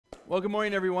Well, good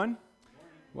morning, everyone.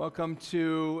 Welcome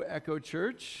to Echo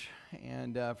Church.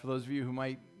 And for those of you who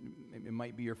it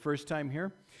might be your first time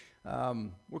here,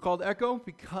 we're called Echo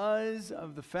because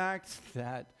of the fact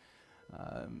that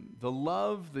the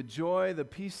love, the joy, the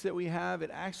peace that we have, it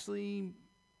actually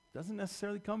doesn't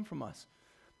necessarily come from us.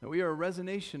 That we are a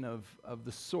resonation of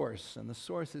the source, and the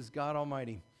source is God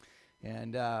Almighty.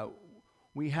 And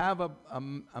we have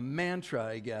a mantra,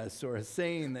 I guess, or a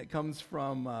saying that comes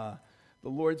from the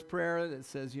Lord's Prayer that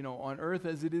says, on earth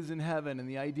as it is in heaven. And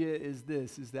the idea is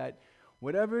this, is that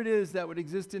whatever it is that would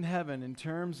exist in heaven in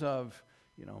terms of,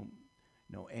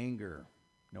 no anger,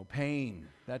 no pain,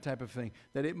 that type of thing,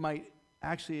 that it might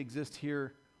actually exist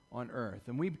here on earth.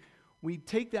 And we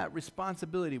take that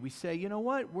responsibility. We say, you know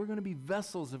what? We're going to be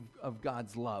vessels of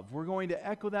God's love. We're going to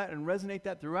echo that and resonate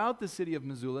that throughout the city of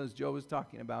Missoula, as Joe was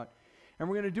talking about. And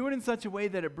we're going to do it in such a way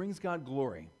that it brings God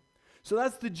glory. So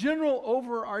that's the general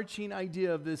overarching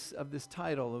idea of this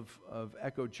title of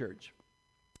Echo Church.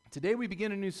 Today we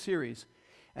begin a new series,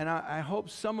 and I hope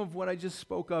some of what I just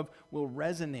spoke of will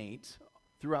resonate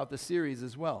throughout the series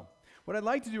as well. What I'd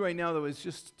like to do right now, though, is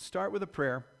just start with a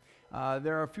prayer.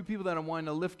 There are a few people that I want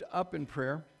to lift up in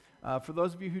prayer. For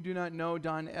those of you who do not know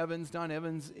Don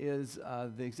Evans is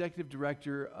the executive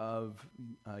director of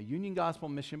Union Gospel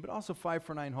Mission, but also 5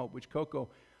 for 9 Hope, which Coco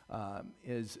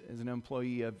is an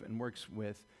employee of and works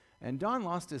with. And Don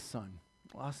lost his son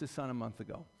a month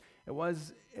ago. It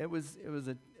was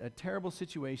a terrible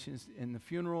situation in the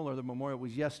funeral, or the memorial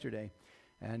was yesterday.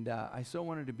 And I so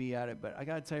wanted to be at it, but I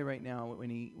got to tell you right now, when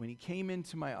he came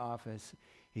into my office,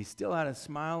 he still had a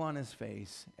smile on his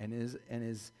face, and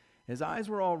his eyes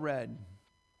were all red,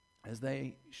 as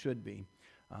they should be.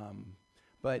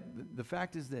 But the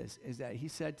fact is this, is that he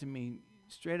said to me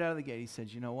straight out of the gate, he said,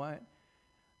 you know what?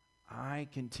 I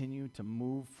continue to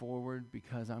move forward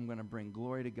because I'm going to bring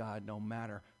glory to God no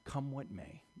matter come what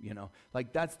may,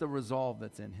 Like that's the resolve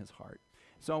that's in his heart.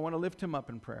 So I want to lift him up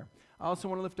in prayer. I also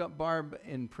want to lift up Barb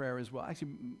in prayer as well.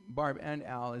 Actually, Barb and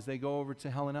Al, as they go over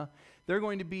to Helena. They're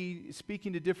going to be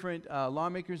speaking to different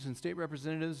lawmakers and state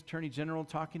representatives, attorney general,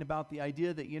 talking about the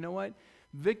idea that,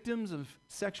 victims of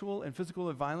sexual and physical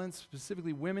violence,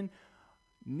 specifically women,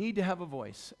 need to have a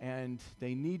voice, and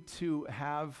they need to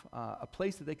have a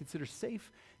place that they consider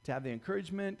safe, to have the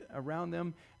encouragement around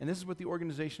them. And this is what the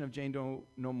organization of Jane Doe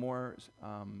No More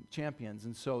champions.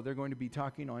 And so they're going to be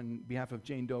talking on behalf of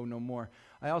Jane Doe No More.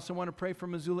 I also want to pray for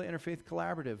Missoula Interfaith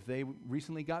Collaborative. They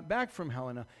recently got back from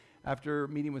Helena after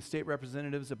meeting with state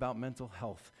representatives about mental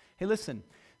health. Hey, listen,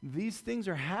 these things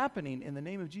are happening in the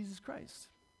name of Jesus Christ,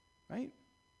 right?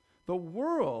 The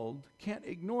world can't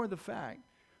ignore the fact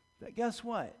that, guess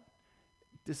what?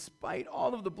 Despite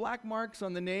all of the black marks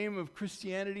on the name of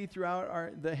Christianity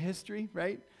throughout the history,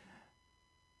 right?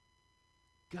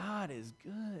 God is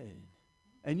good.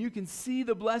 And you can see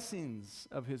the blessings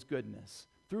of his goodness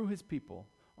through his people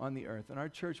on the earth. And our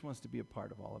church wants to be a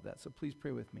part of all of that. So please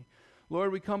pray with me.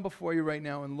 Lord, we come before you right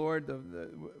now. And Lord,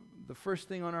 the first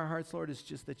thing on our hearts, Lord, is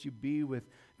just that you be with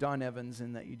Don Evans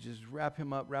and that you just wrap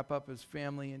up his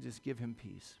family and just give him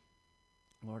peace.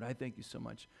 Lord, I thank you so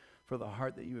much for the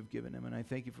heart that you have given him, and I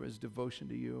thank you for his devotion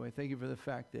to you. I thank you for the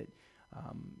fact that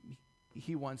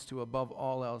he wants to, above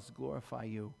all else, glorify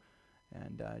you,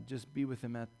 and just be with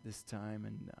him at this time,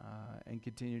 and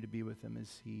continue to be with him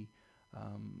as he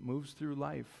moves through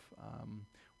life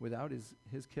without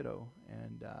his kiddo.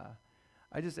 And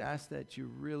I just ask that you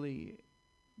really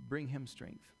bring him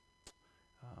strength,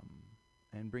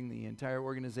 and bring the entire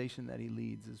organization that he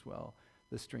leads as well,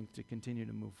 the strength to continue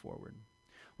to move forward.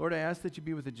 Lord, I ask that you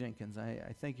be with the Jenkins.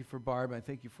 I thank you for Barb. I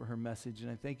thank you for her message, and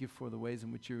I thank you for the ways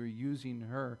in which you're using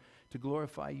her to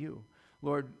glorify you.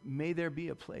 Lord, may there be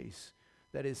a place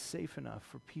that is safe enough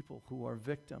for people who are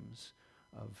victims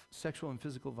of sexual and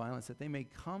physical violence, that they may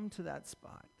come to that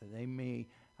spot, that they may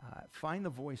find the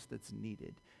voice that's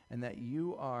needed, and that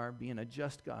you are, being a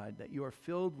just God, that you are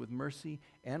filled with mercy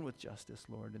and with justice,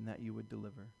 Lord, and that you would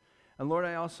deliver. And Lord,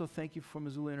 I also thank you for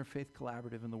Missoula Interfaith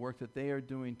Collaborative and the work that they are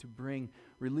doing to bring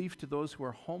relief to those who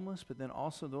are homeless, but then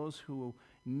also those who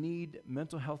need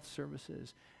mental health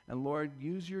services. And Lord,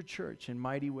 use your church in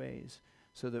mighty ways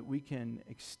so that we can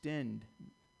extend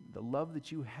the love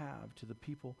that you have to the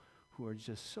people who are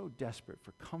just so desperate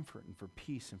for comfort and for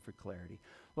peace and for clarity.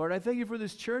 Lord, I thank you for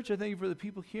this church. I thank you for the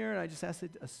people here, and I just ask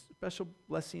that a special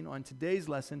blessing on today's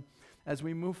lesson as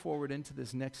we move forward into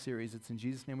this next series. It's in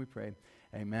Jesus' name we pray.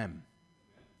 Amen.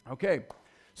 Okay,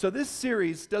 so this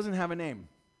series doesn't have a name.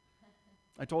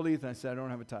 I told Ethan, I said I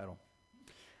don't have a title.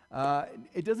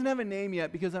 It doesn't have a name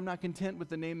yet because I'm not content with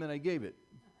the name that I gave it.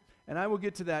 And I will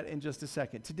get to that in just a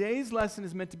second. Today's lesson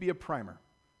is meant to be a primer.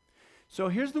 So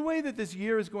here's the way that this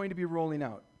year is going to be rolling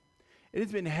out. It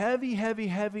has been heavy, heavy,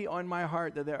 heavy on my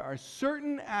heart that there are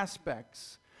certain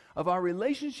aspects of our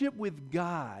relationship with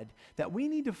God that we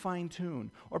need to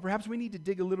fine-tune, or perhaps we need to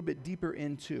dig a little bit deeper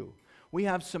into. We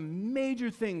have some major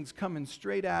things coming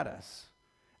straight at us.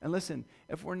 And listen,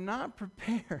 if we're not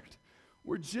prepared,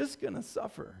 we're just going to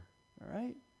suffer, all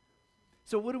right?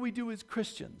 So what do we do as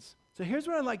Christians? So here's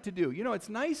what I like to do. You know, it's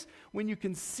nice when you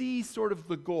can see sort of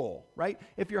the goal, right?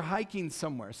 If you're hiking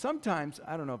somewhere, sometimes,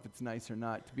 I don't know if it's nice or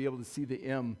not, to be able to see the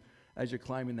M as you're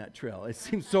climbing that trail. It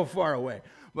seems so far away.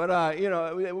 But, you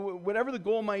know, whatever the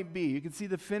goal might be, you can see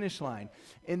the finish line.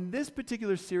 In this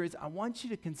particular series, I want you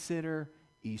to consider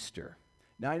Easter.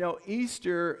 Now, I know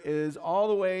Easter is all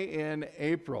the way in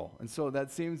April, and so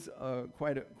that seems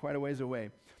quite a ways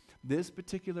away. This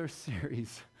particular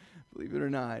series, believe it or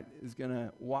not, is going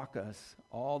to walk us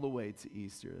all the way to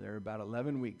Easter. There are about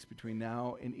 11 weeks between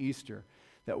now and Easter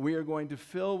that we are going to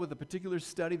fill with a particular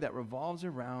study that revolves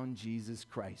around Jesus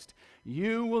Christ.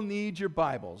 You will need your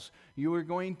Bibles. You are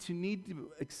going to need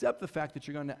to accept the fact that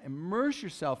you're going to immerse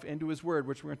yourself into His Word,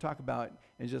 which we're going to talk about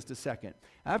in just a second.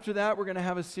 After that, we're going to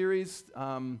have a series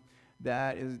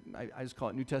that is, I just call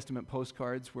it New Testament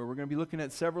postcards, where we're going to be looking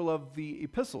at several of the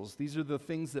epistles. These are the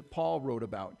things that Paul wrote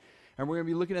about. And we're going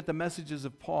to be looking at the messages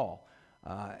of Paul.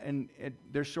 And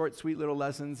they're short, sweet little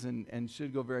lessons and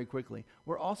should go very quickly.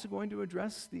 We're also going to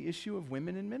address the issue of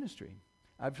women in ministry.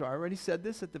 I've already said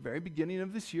this at the very beginning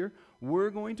of this year. We're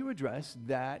going to address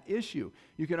that issue.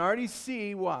 You can already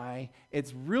see why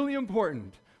it's really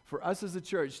important for us as a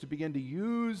church to begin to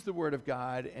use the Word of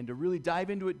God and to really dive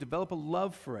into it, develop a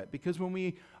love for it. Because when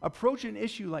we approach an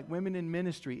issue like women in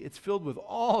ministry, it's filled with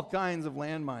all kinds of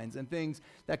landmines and things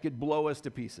that could blow us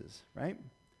to pieces, right?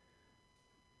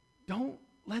 Don't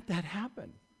let that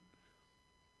happen.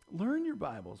 Learn your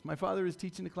Bibles. My father is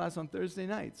teaching a class on Thursday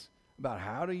nights about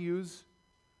how to use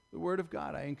the Word of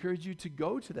God. I encourage you to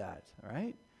go to that, all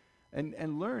right?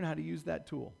 And learn how to use that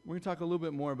tool. We're going to talk a little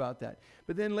bit more about that.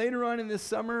 But then later on in this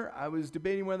summer, I was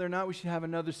debating whether or not we should have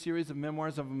another series of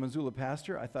memoirs of a Missoula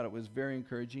pastor. I thought it was very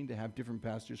encouraging to have different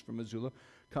pastors from Missoula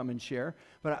come and share.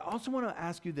 But I also want to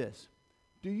ask you this.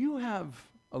 Do you have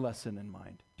a lesson in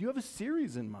mind? Do you have a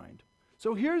series in mind?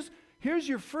 So here's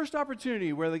your first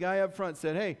opportunity where the guy up front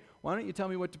said, hey, why don't you tell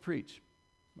me what to preach?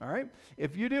 All right?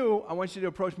 If you do, I want you to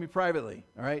approach me privately.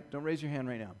 All right? Don't raise your hand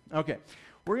right now. Okay.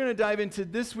 We're going to dive into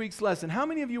this week's lesson. How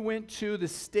many of you went to the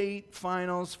state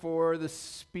finals for the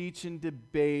speech and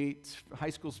debate, high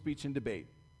school speech and debate?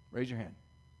 Raise your hand.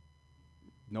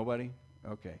 Nobody?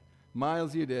 Okay.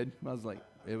 Miles, you did. I was like,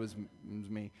 it was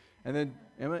me. And then,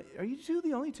 Emma, are you two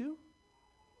the only two?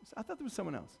 I thought there was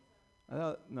someone else.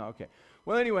 No, okay.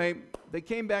 Well, anyway, they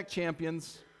came back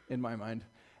champions, in my mind,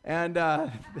 and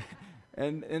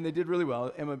they did really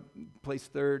well. Emma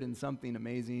placed third in something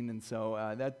amazing, and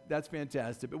so that's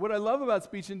fantastic. But what I love about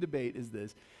speech and debate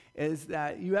is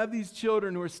that you have these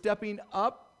children who are stepping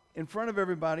up in front of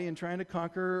everybody and trying to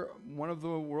conquer one of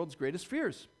the world's greatest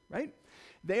fears, right?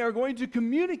 They are going to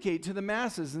communicate to the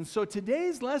masses. And so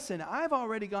today's lesson, I've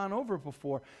already gone over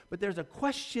before, but there's a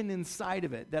question inside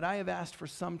of it that I have asked for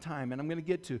some time, and I'm going to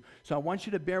get to. So I want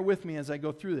you to bear with me as I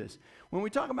go through this. When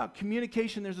we talk about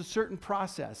communication, there's a certain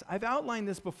process. I've outlined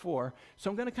this before,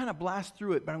 so I'm going to kind of blast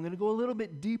through it, but I'm going to go a little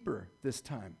bit deeper this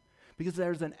time, because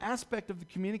there's an aspect of the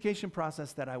communication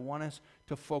process that I want us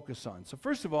to focus on. So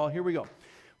first of all, here we go.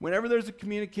 Whenever there's a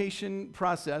communication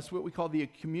process, what we call the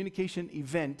communication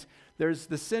event, there's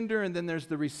the sender and then there's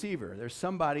the receiver. There's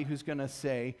somebody who's going to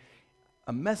say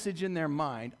a message in their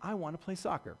mind, I want to play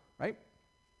soccer, right?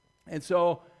 And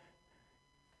so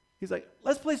he's like,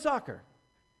 let's play soccer.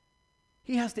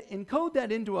 He has to encode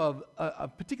that into a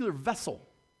particular vessel,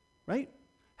 right?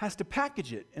 Has to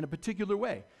package it in a particular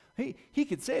way. He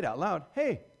could say it out loud,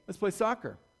 hey, let's play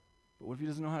soccer. But what if he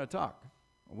doesn't know how to talk?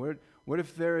 What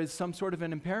if there is some sort of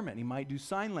an impairment? He might do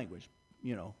sign language,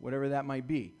 whatever that might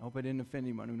be. I hope I didn't offend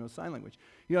anyone who knows sign language.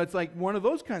 It's like one of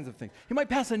those kinds of things. He might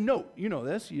pass a note. You know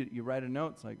this. You write a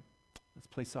note. It's like, let's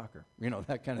play soccer.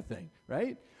 That kind of thing,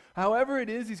 right? However it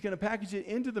is, he's going to package it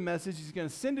into the message. He's going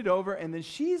to send it over, and then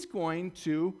she's going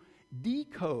to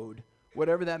decode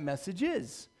whatever that message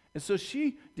is. And so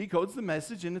she decodes the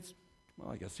message, and it's,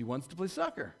 well, I guess he wants to play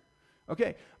soccer.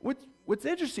 Okay, what's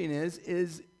interesting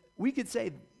is we could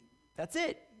say, that's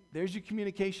it. There's your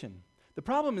communication. The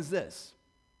problem is this.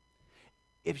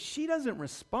 If she doesn't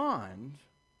respond,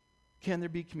 can there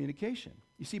be communication?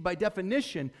 You see, by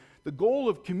definition, the goal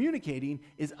of communicating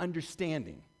is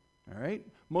understanding. All right?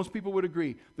 Most people would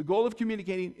agree. The goal of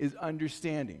communicating is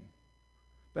understanding.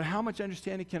 But how much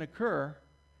understanding can occur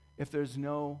if there's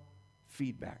no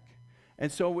feedback?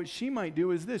 And so what she might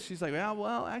do is this. She's like,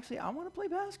 well, actually, I want to play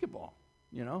basketball,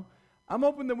 I'm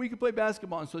hoping that we can play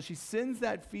basketball. And so she sends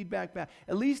that feedback back.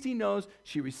 At least he knows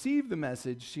she received the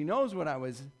message. She knows what I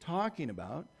was talking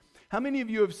about. How many of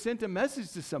you have sent a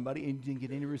message to somebody and didn't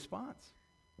get any response,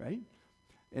 right?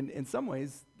 And in some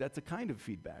ways, that's a kind of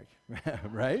feedback,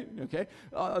 right? Okay?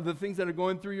 The things that are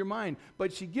going through your mind.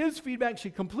 But she gives feedback. She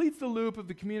completes the loop of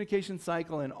the communication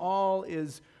cycle, and all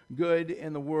is good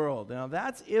in the world. Now,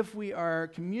 that's if we are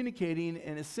communicating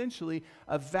in essentially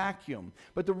a vacuum.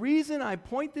 But the reason I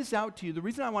point this out to you, the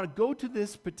reason I want to go to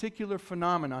this particular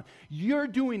phenomenon, you're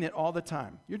doing it all the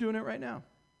time. You're doing it right now.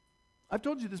 I've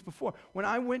told you this before. When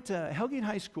I went to Hellgate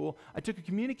High School, I took a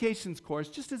communications course,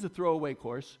 just as a throwaway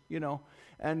course,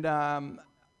 and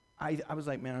I was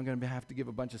like, man, I'm going to have to give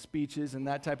a bunch of speeches and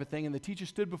that type of thing. And the teacher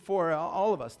stood before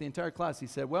all of us, the entire class. He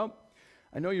said, well,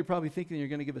 I know you're probably thinking you're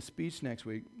going to give a speech next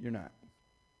week. You're not.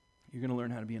 You're going to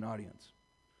learn how to be an audience.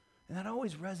 And that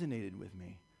always resonated with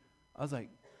me. I was like,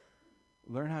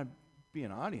 learn how to be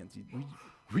an audience?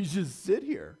 We just sit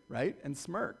here, right, and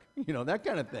smirk, that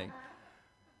kind of thing.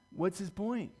 What's his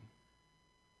point?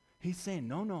 He's saying,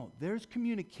 no, there's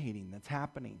communicating that's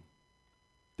happening.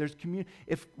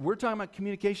 If we're talking about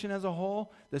communication as a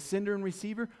whole, the sender and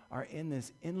receiver are in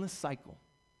this endless cycle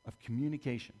of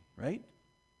communication, right?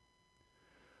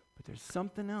 But there's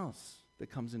something else that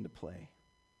comes into play,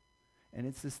 and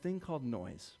it's this thing called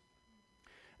noise.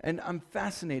 And I'm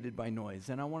fascinated by noise,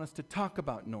 and I want us to talk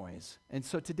about noise. And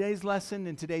so today's lesson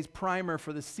and today's primer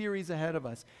for the series ahead of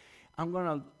us, I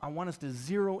want us to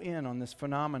zero in on this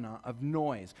phenomena of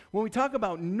noise. When we talk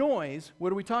about noise,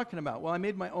 what are we talking about? Well, I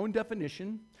made my own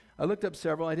definition. I looked up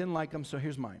several. I didn't like them, so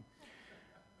here's mine.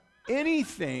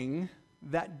 Anything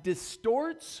that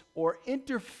distorts or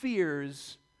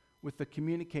interferes with the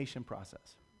communication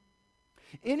process.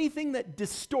 Anything that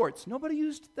distorts. Nobody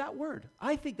used that word.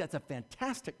 I think that's a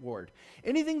fantastic word.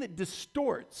 Anything that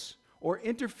distorts or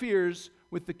interferes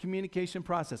with the communication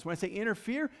process. When I say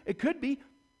interfere, it could be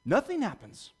nothing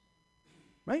happens,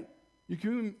 right? You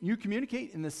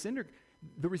communicate, and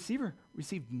the receiver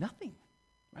received nothing,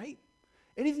 right?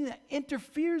 Anything that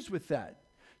interferes with that.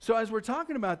 So as we're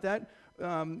talking about that,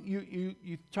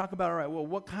 you talk about, all right, well,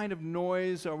 what kind of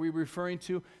noise are we referring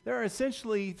to? There are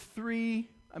essentially three.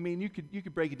 You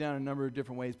could break it down in a number of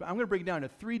different ways, but I'm going to break it down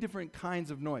into three different kinds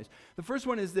of noise. The first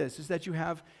one is that you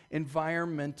have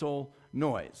environmental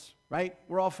noise, right?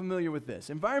 We're all familiar with this.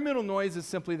 Environmental noise is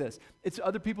simply this. It's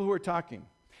other people who are talking.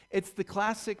 It's the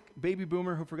classic baby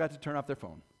boomer who forgot to turn off their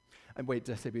phone. Wait,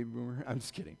 did I say baby boomer? I'm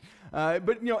just kidding.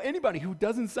 But anybody who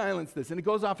doesn't silence this, and it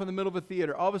goes off in the middle of a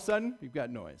theater, all of a sudden, you've got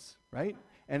noise, right?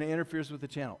 And it interferes with the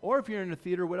channel. Or if you're in a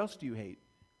theater, what else do you hate?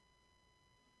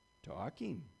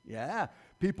 Talking. Yeah.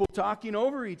 People talking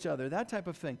over each other, that type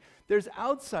of thing. There's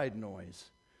outside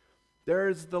noise.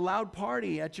 There's the loud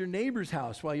party at your neighbor's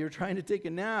house while you're trying to take a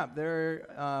nap. There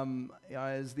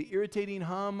is the irritating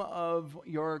hum of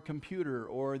your computer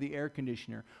or the air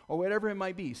conditioner or whatever it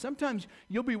might be. Sometimes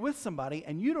you'll be with somebody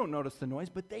and you don't notice the noise,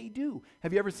 but they do.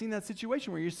 Have you ever seen that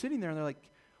situation where you're sitting there and they're like,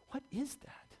 what is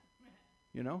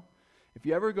that? If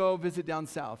you ever go visit down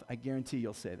south, I guarantee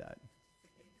you'll say that.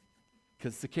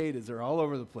 Because cicadas are all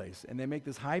over the place, and they make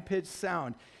this high-pitched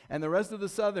sound, and the rest of the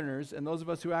Southerners, and those of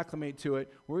us who acclimate to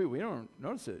it, we don't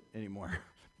notice it anymore.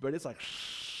 But it's like,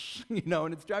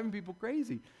 and it's driving people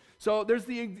crazy. So there's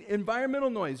the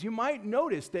environmental noise. You might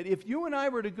notice that if you and I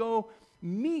were to go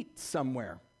meet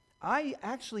somewhere, I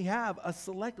actually have a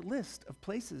select list of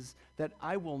places that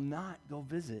I will not go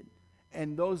visit,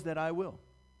 and those that I will.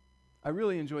 I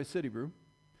really enjoy City Brew,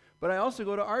 but I also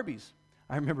go to Arby's.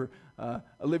 I remember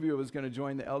Olivia was going to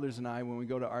join the elders and I when we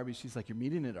go to Arby's. She's like, you're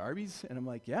meeting at Arby's? And I'm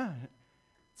like, yeah,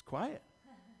 it's quiet.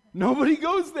 Nobody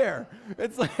goes there.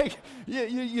 It's like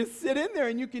you sit in there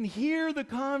and you can hear the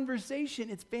conversation.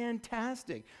 It's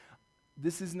fantastic.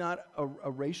 This is not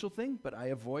a racial thing, but I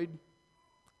avoid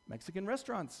Mexican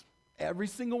restaurants. Every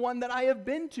single one that I have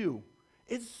been to.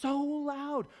 It's so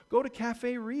loud. Go to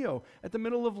Cafe Rio at the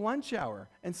middle of lunch hour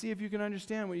and see if you can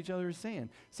understand what each other is saying.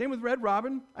 Same with Red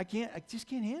Robin. I just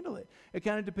can't handle it. It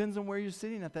kind of depends on where you're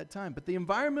sitting at that time. But the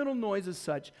environmental noise is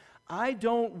such, I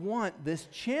don't want this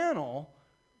channel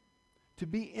to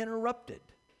be interrupted.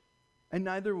 And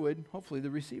neither would, hopefully,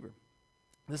 the receiver.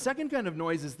 The second kind of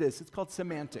noise is this. It's called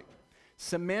semantic.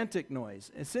 Semantic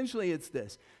noise. Essentially, it's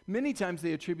this. Many times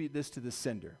they attribute this to the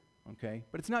sender, okay?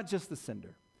 But it's not just the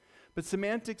sender. But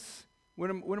semantics, what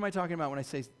am I talking about when I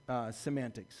say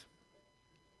semantics?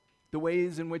 The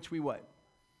ways in which we what?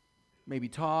 Maybe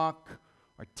talk,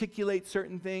 articulate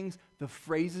certain things, the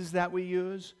phrases that we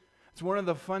use. It's one of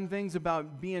the fun things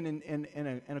about being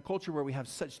in a culture where we have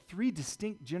such three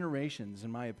distinct generations,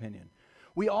 in my opinion.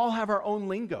 We all have our own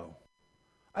lingo.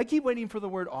 I keep waiting for the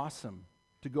word awesome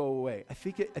to go away. I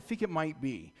think it might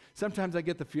be. Sometimes I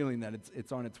get the feeling that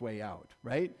it's on its way out,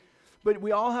 right? But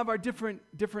we all have our different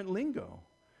lingo.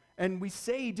 And we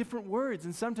say different words,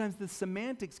 and sometimes the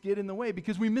semantics get in the way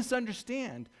because we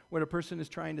misunderstand what a person is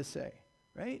trying to say,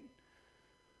 right?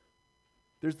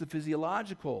 There's the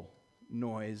physiological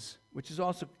noise, which is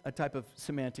also a type of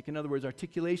semantic. In other words,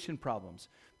 articulation problems.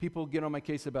 People get on my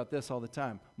case about this all the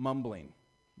time. Mumbling.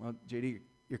 Well, JD,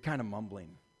 you're kind of mumbling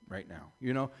right now.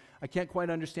 You know, I can't quite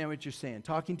understand what you're saying.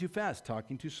 Talking too fast,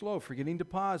 talking too slow, forgetting to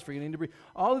pause, forgetting to breathe.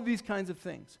 All of these kinds of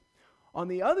things. On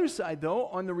the other side, though,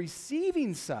 on the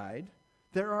receiving side,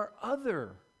 there are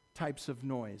other types of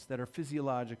noise that are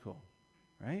physiological,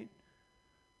 right?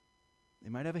 They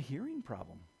might have a hearing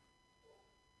problem,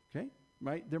 okay?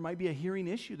 Right? There might be a hearing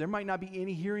issue. There might not be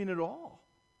any hearing at all.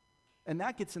 And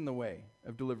that gets in the way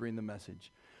of delivering the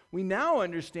message. We now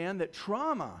understand that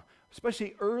trauma,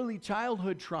 especially early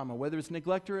childhood trauma, whether it's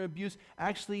neglect or abuse,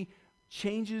 actually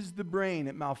changes the brain.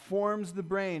 It malforms the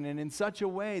brain, and in such a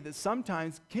way that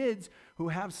sometimes kids who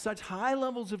have such high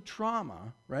levels of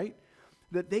trauma, right,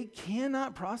 that they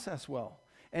cannot process well.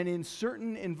 And in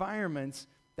certain environments,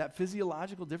 that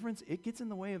physiological difference, it gets in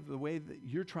the way of the way that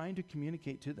you're trying to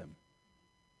communicate to them.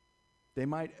 They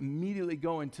might immediately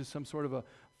go into some sort of a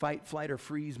fight, flight, or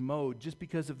freeze mode just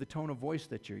because of the tone of voice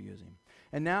that you're using.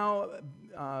 And now,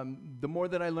 the more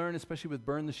that I learn, especially with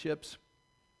Burn the Ships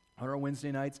on our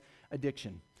Wednesday nights,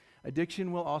 addiction.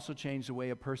 Addiction will also change the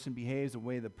way a person behaves, the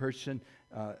way the person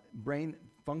brain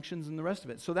functions, and the rest of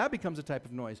it. So that becomes a type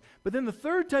of noise. But then the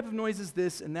third type of noise is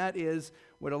this, and that is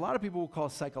what a lot of people will call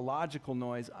psychological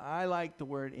noise. I like the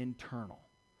word internal.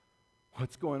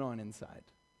 What's going on inside?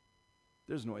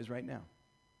 There's noise right now.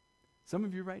 Some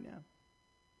of you right now.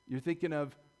 You're thinking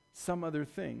of some other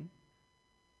thing,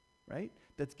 right,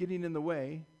 that's getting in the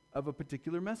way of a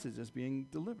particular message that's being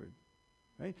delivered,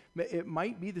 right? It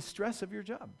might be the stress of your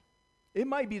job. It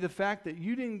might be the fact that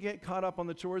you didn't get caught up on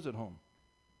the chores at home,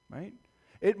 right?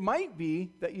 It might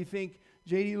be that you think,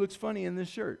 JD looks funny in this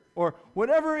shirt, or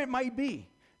whatever it might be.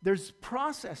 There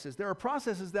are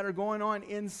processes that are going on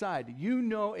inside. You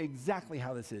know exactly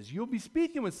how this is. You'll be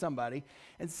speaking with somebody,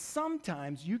 and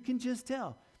sometimes you can just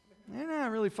tell, they're not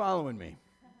really following me,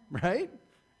 right?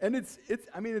 And it's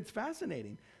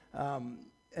fascinating. And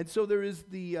so there is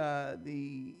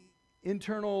the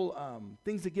internal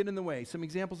things that get in the way. Some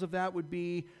examples of that would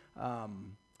be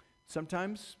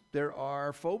sometimes there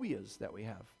are phobias that we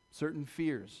have, certain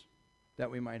fears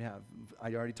that we might have.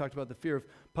 I already talked about the fear of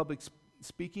public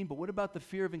speaking, but what about the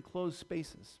fear of enclosed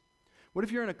spaces? What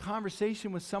if you're in a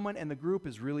conversation with someone and the group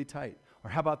is really tight? Or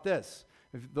how about this?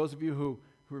 If those of you who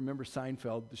remember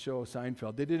Seinfeld, the show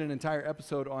Seinfeld, they did an entire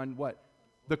episode on what?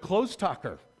 The close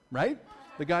talker, right?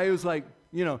 The guy who's like,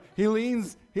 you know, he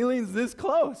leans this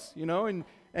close, you know,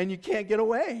 and you can't get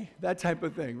away, that type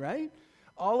of thing, right?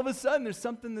 All of a sudden, there's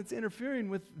something that's interfering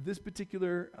with this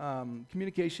particular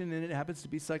communication, and it happens to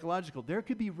be psychological. There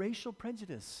could be racial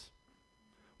prejudice.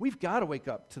 We've got to wake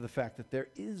up to the fact that there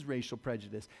is racial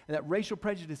prejudice, and that racial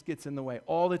prejudice gets in the way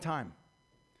all the time.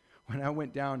 When I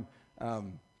went down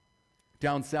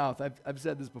south, I've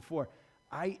said this before,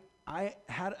 I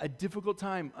had a difficult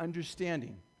time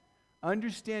understanding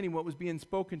what was being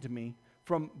spoken to me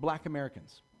from Black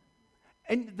Americans.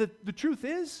 And the truth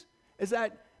is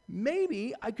that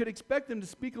maybe I could expect them to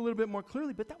speak a little bit more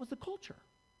clearly, but that was the culture.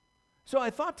 So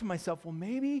I thought to myself, well,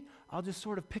 maybe I'll just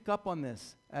sort of pick up on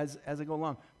this as I go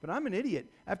along. But I'm an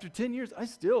idiot. After 10 years, I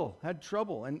still had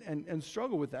trouble and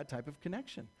struggle with that type of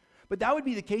connection. But that would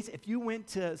be the case if you went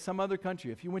to some other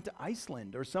country, if you went to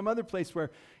Iceland or some other place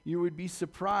where you would be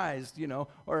surprised, you know,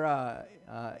 or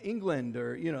England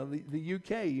or, you know, the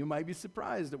UK. You might be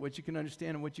surprised at what you can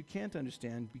understand and what you can't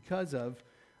understand because of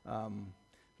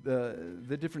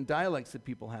the different dialects that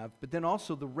people have, but then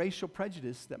also the racial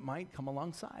prejudice that might come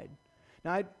alongside.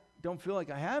 Now, I don't feel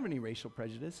like I have any racial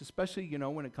prejudice, especially, you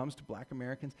know, when it comes to Black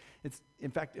Americans.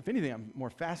 In fact, if anything, I'm more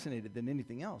fascinated than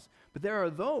anything else. But there are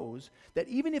those that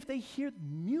even if they hear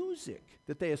music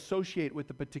that they associate with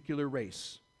a particular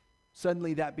race,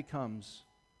 suddenly that becomes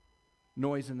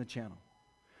noise in the channel.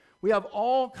 We have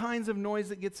all kinds of noise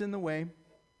that gets in the way.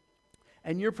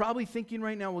 And you're probably thinking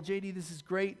right now, well, JD, this is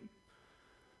great.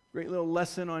 Great little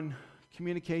lesson on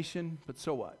communication, but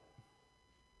so what?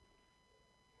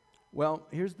 Well,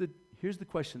 here's the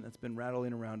question that's been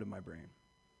rattling around in my brain.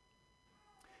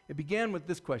 It began with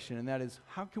this question, and that is,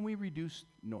 how can we reduce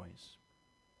noise?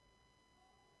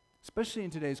 Especially in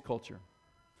today's culture.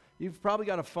 You've probably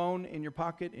got a phone in your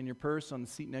pocket, in your purse, on the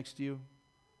seat next to you.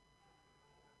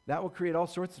 That will create all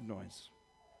sorts of noise,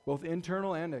 both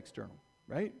internal and external,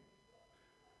 right?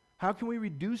 How can we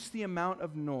reduce the amount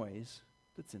of noise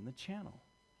that's in the channel?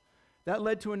 That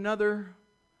led to another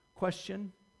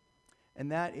question,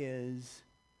 and that is,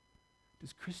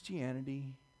 does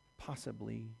Christianity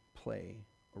possibly play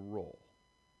a role?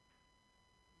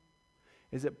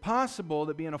 Is it possible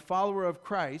that being a follower of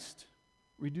Christ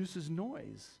reduces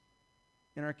noise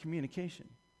in our communication?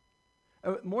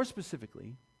 More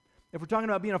specifically, if we're talking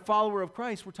about being a follower of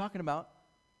Christ, we're talking about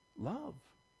love,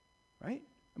 right?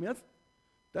 I mean,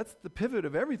 that's the pivot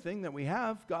of everything that we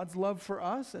have, God's love for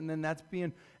us, and then that's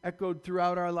being echoed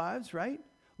throughout our lives, right?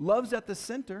 Love's at the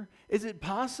center. Is it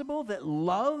possible that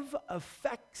love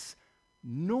affects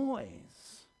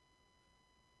noise?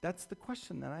 That's the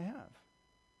question that I have.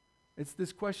 It's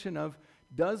this question of,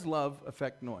 does love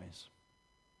affect noise?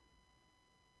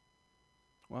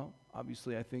 Well,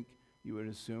 obviously, I think you would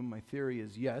assume my theory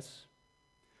is yes.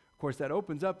 Of course, that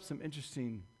opens up some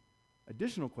interesting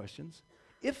additional questions.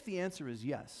 If the answer is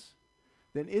yes,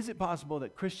 then is it possible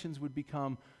that Christians would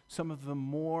become some of the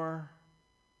more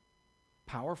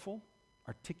powerful,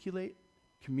 articulate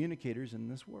communicators in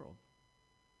this world?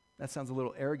 That sounds a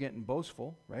little arrogant and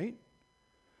boastful, right?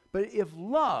 But if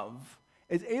love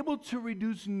is able to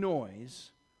reduce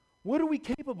noise, what are we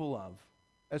capable of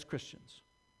as Christians?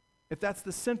 If that's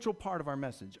the central part of our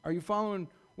message. Are you following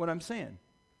what I'm saying?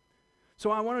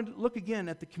 So I want to look again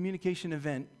at the communication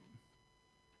event.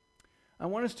 I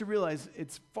want us to realize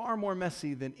it's far more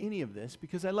messy than any of this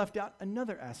because I left out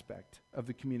another aspect of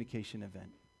the communication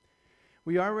event.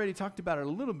 We already talked about it a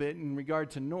little bit in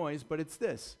regard to noise, but it's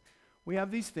this. We have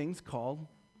these things called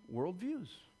worldviews,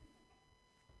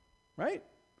 right?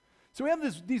 So we have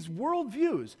these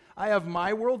worldviews. I have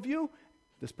my worldview.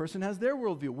 This person has their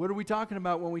worldview. What are we talking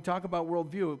about when we talk about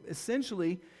worldview?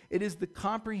 Essentially, it is the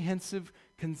comprehensive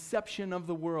conception of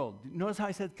the world. Notice how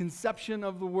I said conception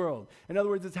of the world. In other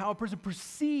words, it's how a person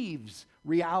perceives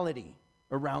reality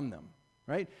around them,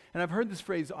 right? And I've heard this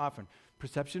phrase often.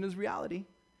 Perception is reality.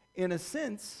 In a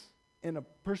sense, in a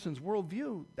person's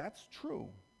worldview, that's true.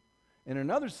 In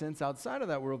another sense, outside of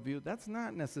that worldview, that's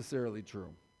not necessarily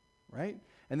true, right?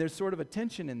 And there's sort of a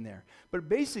tension in there. But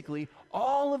basically,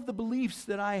 all of the beliefs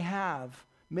that I have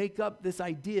make up this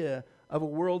idea of a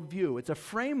worldview. It's a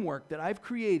framework that I've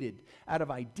created out of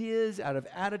ideas, out of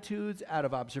attitudes, out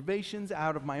of observations,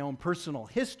 out of my own personal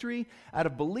history, out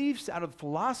of beliefs, out of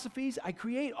philosophies. I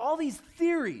create all these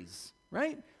theories,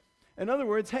 right? In other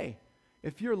words, hey,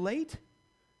 if you're late,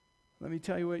 let me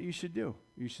tell you what you should do.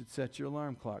 You should set your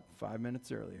alarm clock 5 minutes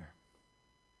earlier.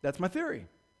 That's my theory,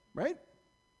 right?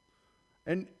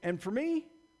 And for me,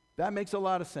 that makes a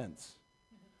lot of sense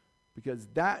because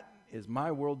that is my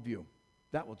worldview.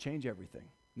 That will change everything.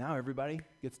 Now everybody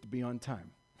gets to be on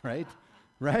time, right?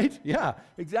 Right? Yeah,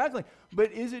 exactly.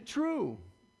 But is it true?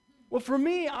 Well, for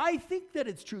me, I think that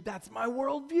it's true. That's my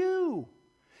worldview.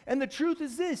 And the truth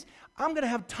is this. I'm going to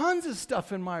have tons of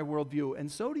stuff in my worldview, and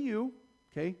so do you,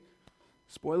 okay?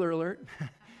 Spoiler alert.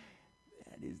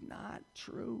 That is not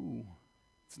true.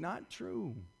 It's not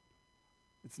true.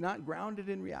 It's not grounded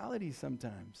in reality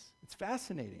sometimes. It's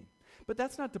fascinating. But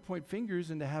that's not to point fingers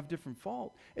and to have different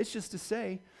fault. It's just to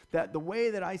say that the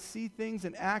way that I see things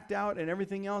and act out and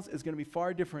everything else is going to be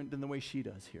far different than the way she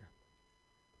does here.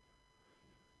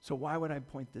 So why would I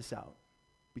point this out?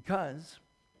 Because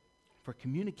for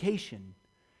communication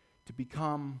to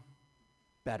become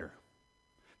better,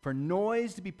 for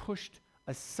noise to be pushed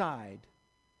aside,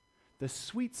 the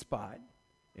sweet spot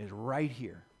is right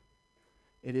here.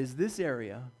 It is this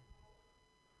area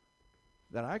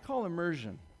that I call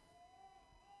immersion.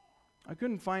 I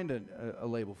couldn't find a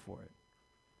label for it.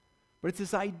 But it's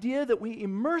this idea that we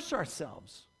immerse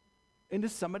ourselves into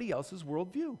somebody else's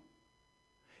worldview.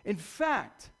 In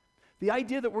fact, the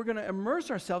idea that we're going to immerse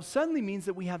ourselves suddenly means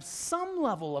that we have some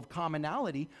level of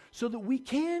commonality so that we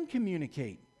can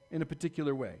communicate in a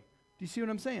particular way. Do you see what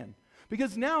I'm saying?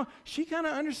 Because now she kind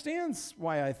of understands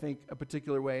why I think a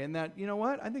particular way, and that, you know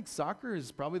what, I think soccer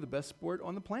is probably the best sport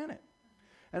on the planet.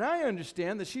 And I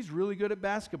understand that she's really good at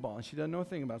basketball, and she doesn't know a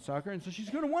thing about soccer, and so she's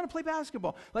going to want to play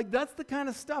basketball. Like, that's the kind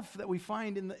of stuff that we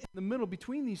find in the middle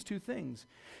between these two things.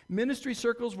 Ministry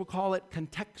circles will call it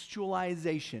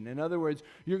contextualization. In other words,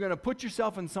 you're going to put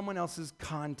yourself in someone else's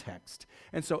context.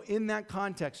 And so in that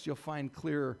context, you'll find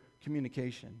clearer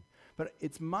communication. But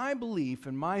it's my belief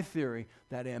and my theory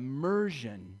that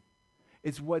immersion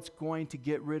is what's going to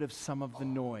get rid of some of the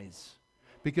noise.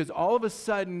 Because all of a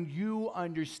sudden, you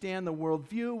understand the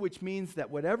worldview, which means that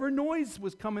whatever noise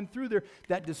was coming through there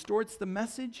that distorts the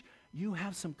message, you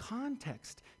have some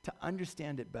context to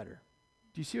understand it better.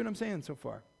 Do you see what I'm saying so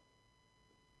far?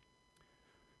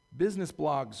 Business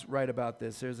blogs write about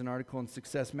this. There's an article in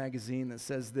Success Magazine that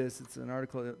says this. It's an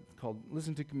article called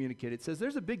Listen to Communicate. It says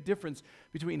there's a big difference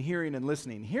between hearing and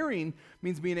listening. Hearing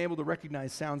means being able to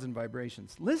recognize sounds and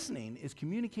vibrations. Listening is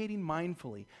communicating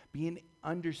mindfully, being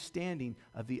understanding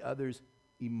of the other's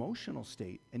emotional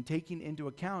state and taking into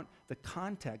account the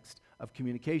context of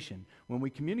communication. When we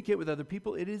communicate with other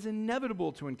people, it is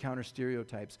inevitable to encounter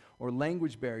stereotypes or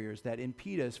language barriers that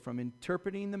impede us from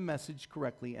interpreting the message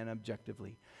correctly and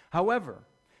objectively. However,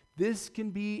 this can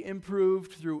be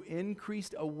improved through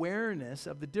increased awareness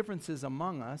of the differences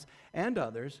among us and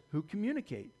others who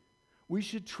communicate. We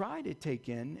should try to take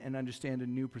in and understand a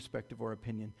new perspective or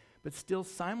opinion, but still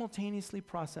simultaneously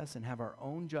process and have our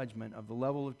own judgment of the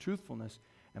level of truthfulness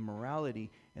and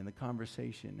morality in the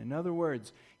conversation. In other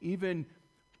words, even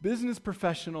business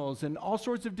professionals and all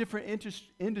sorts of different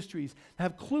industries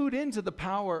have clued into the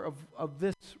power of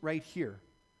this right here.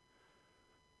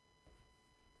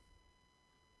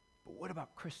 But what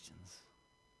about Christians?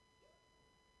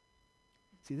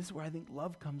 See, this is where I think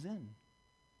love comes in.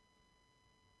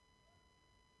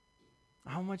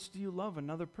 How much do you love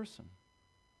another person?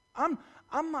 I'm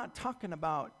not talking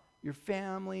about your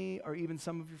family or even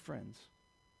some of your friends.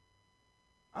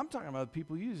 I'm talking about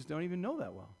people you just don't even know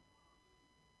that well.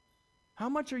 How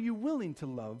much are you willing to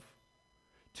love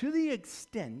to the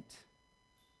extent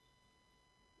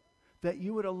that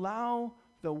you would allow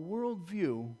the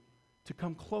worldview to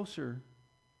come closer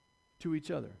to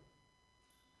each other?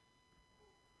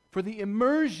 For the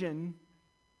immersion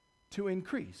to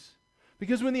increase.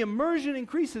 Because when the immersion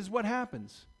increases, what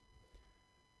happens?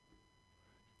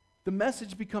 The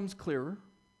message becomes clearer,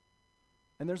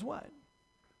 and there's what?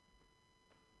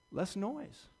 Less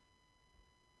noise.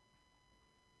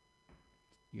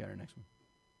 You got our next one?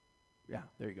 Yeah,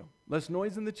 there you go. Less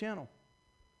noise in the channel.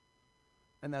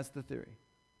 And that's the theory.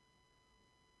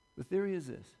 The theory is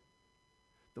this: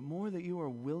 the more that you are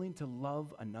willing to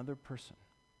love another person,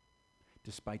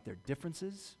 despite their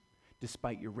differences,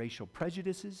 despite your racial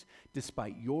prejudices,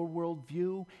 despite your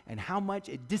worldview, and how much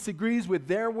it disagrees with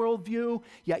their worldview,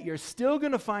 yet you're still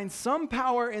going to find some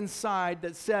power inside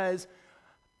that says,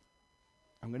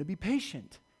 I'm going to be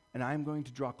patient, and I'm going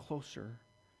to draw closer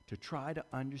to try to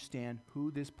understand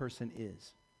who this person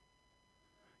is.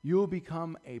 You will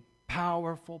become a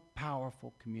powerful,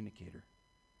 powerful communicator.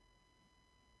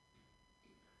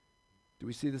 Do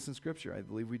we see this in Scripture? I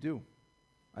believe we do.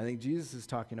 I think Jesus is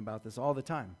talking about this all the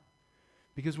time.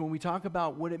 Because when we talk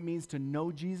about what it means to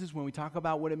know Jesus, when we talk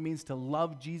about what it means to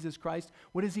love Jesus Christ,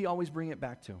 what does he always bring it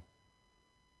back to?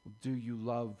 Well, do you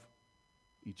love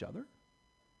each other?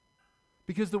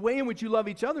 Because the way in which you love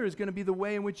each other is going to be the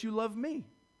way in which you love me.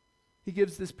 He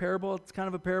gives this parable. It's kind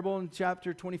of a parable in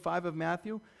chapter 25 of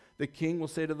Matthew. The king will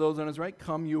say to those on his right,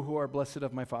 "Come, you who are blessed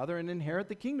of my Father, and inherit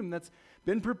the kingdom that's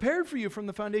been prepared for you from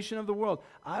the foundation of the world.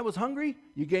 I was hungry,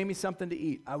 you gave me something to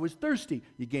eat. I was thirsty,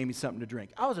 you gave me something to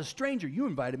drink. I was a stranger, you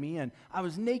invited me in. I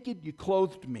was naked, you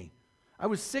clothed me. I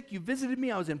was sick, you visited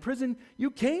me. I was in prison, you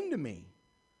came to me."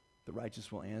 The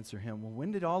righteous will answer him, "Well,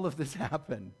 when did all of this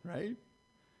happen?" Right?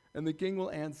 And the king will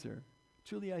answer,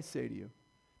 "Truly I say to you,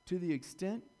 to the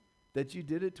extent that you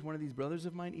did it to one of these brothers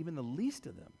of mine, even the least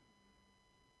of them,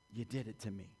 you did it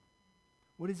to me."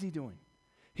 What is he doing?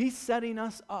 He's setting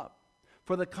us up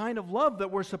for the kind of love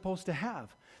that we're supposed to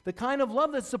have, the kind of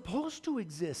love that's supposed to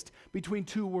exist between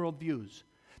two worldviews,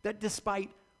 that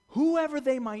despite whoever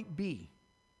they might be,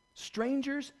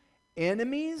 strangers,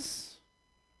 enemies,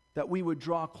 that we would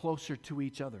draw closer to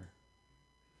each other.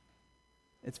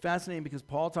 It's fascinating because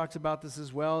Paul talks about this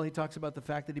as well. He talks about the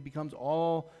fact that he becomes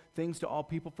all things to all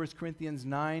people. 1 Corinthians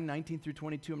 9, 19 through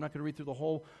 22. I'm not going to read through the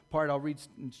whole part. I'll read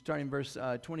starting verse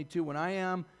 22. When I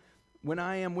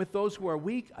am with those who are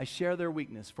weak, I share their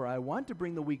weakness, for I want to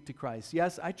bring the weak to Christ.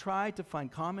 Yes, I try to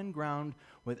find common ground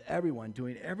with everyone,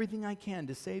 doing everything I can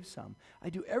to save some. I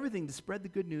do everything to spread the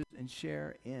good news and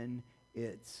share in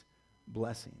its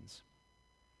blessings.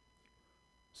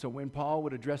 So when Paul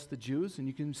would address the Jews, and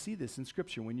you can see this in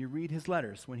Scripture, when you read his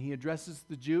letters, when he addresses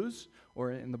the Jews,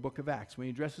 or in the book of Acts, when he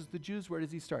addresses the Jews, where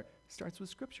does he start? He starts with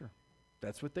Scripture.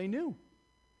 That's what they knew,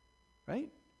 right?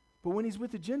 But when he's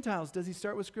with the Gentiles, does he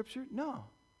start with Scripture? No,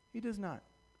 he does not.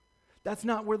 That's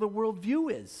not where the worldview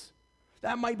is.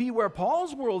 That might be where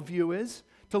Paul's worldview is,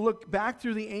 to look back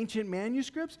through the ancient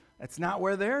manuscripts. That's not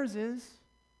where theirs is,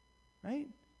 right?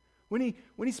 When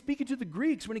he's speaking to the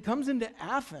Greeks, when he comes into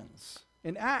Athens,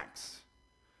 in Acts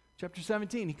chapter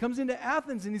 17, he comes into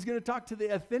Athens and he's going to talk to the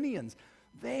Athenians.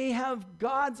 They have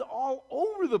gods all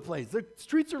over the place. The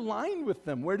streets are lined with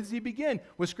them. Where does he begin?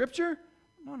 With Scripture?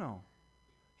 No.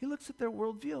 He looks at their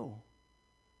worldview.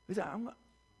 He says,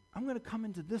 I'm going to come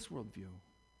into this worldview.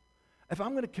 If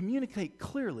I'm going to communicate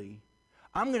clearly,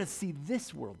 I'm going to see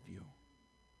this worldview.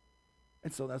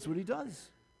 And so that's what he does.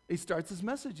 He starts his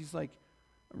message. He's like,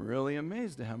 I'm really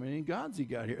amazed at how many gods you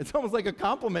got here. It's almost like a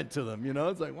compliment to them,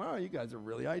 It's like, wow, you guys are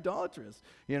really idolatrous,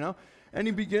 And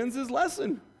he begins his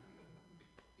lesson.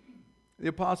 The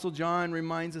Apostle John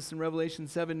reminds us in Revelation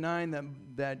 7:9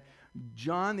 that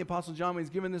John, the Apostle John, when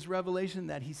he's given this revelation,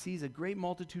 that he sees a great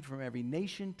multitude from every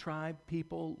nation, tribe,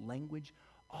 people, language,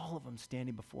 all of them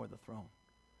standing before the throne.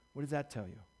 What does that tell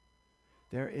you?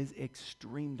 There is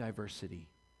extreme diversity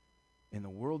in the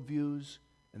worldviews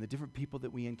and the different people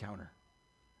that we encounter.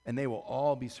 And they will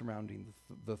all be surrounding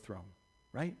the throne,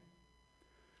 right?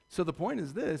 So the point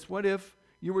is this: what if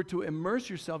you were to immerse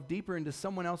yourself deeper into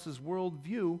someone else's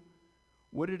worldview?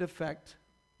 Would it affect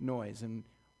noise? And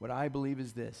what I believe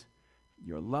is this: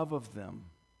 your love of them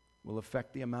will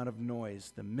affect the amount of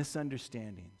noise, the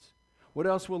misunderstandings. What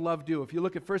else will love do? If you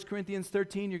look at 1 Corinthians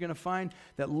 13, you're going to find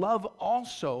that love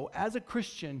also, as a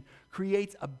Christian,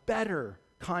 creates a better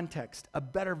context, a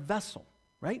better vessel,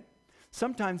 right?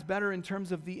 Sometimes better in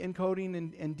terms of the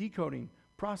encoding and decoding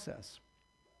process.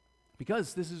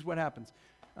 Because this is what happens.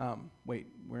 Wait,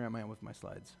 where am I with my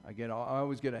slides? I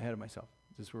always get ahead of myself.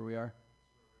 Is this where we are?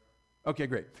 Okay,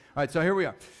 great. All right, so here we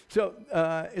are. So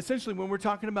essentially, when we're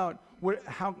talking about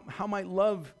how might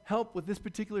love help with this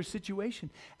particular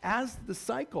situation, as the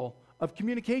cycle of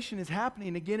communication is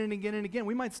happening again and again and again,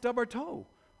 we might stub our toe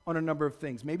on a number of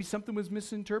things. Maybe something was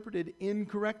misinterpreted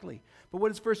incorrectly. But what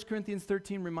does 1 Corinthians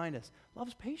 13 remind us? Love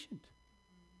is patient.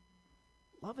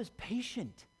 Love is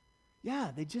patient.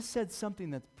 Yeah, they just said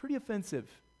something that's pretty offensive.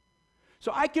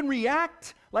 So I can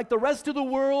react like the rest of the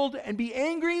world and be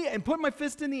angry and put my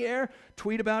fist in the air,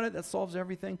 tweet about it, that solves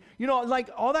everything. Like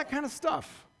all that kind of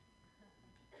stuff.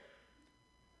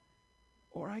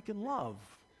 Or I can love,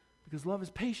 because love is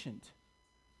patient.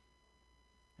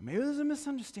 And maybe there's a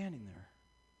misunderstanding there.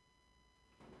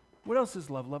 What else is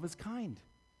love? Love is kind.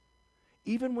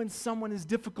 Even when someone is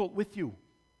difficult with you,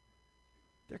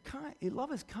 they're kind.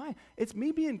 Love is kind. It's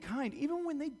me being kind, even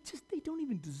when they don't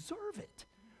even deserve it.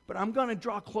 But I'm going to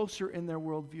draw closer in their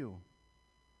worldview.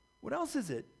 What else is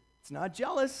it? It's not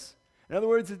jealous. In other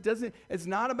words, it's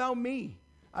not about me.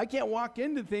 I can't walk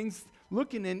into things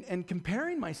looking and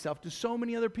comparing myself to so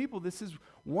many other people. This is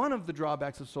one of the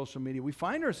drawbacks of social media. We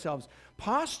find ourselves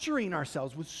posturing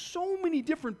ourselves with so many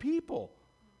different people,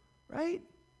 right?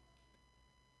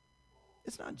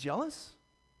 It's not jealous.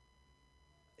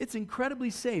 It's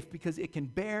incredibly safe because it can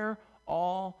bear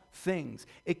all things.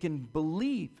 It can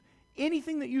believe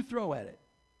anything that you throw at it.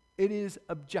 It is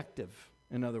objective,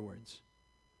 in other words.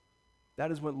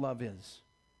 That is what love is.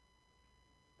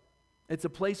 It's a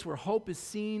place where hope is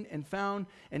seen and found,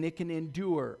 and it can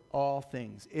endure all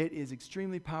things. It is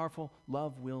extremely powerful.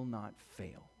 Love will not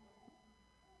fail.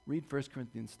 Read 1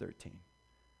 Corinthians 13.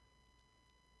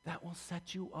 That will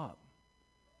set you up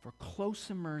for close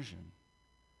immersion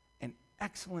and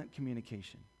excellent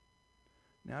communication.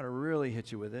 Now to really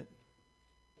hit you with it,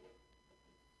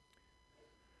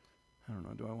 I don't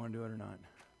know, do I want to do it or not?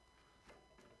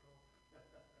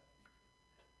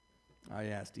 I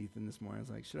asked Ethan this morning, I was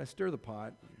like, should I stir the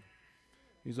pot?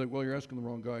 He's like, well, you're asking the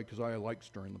wrong guy because I like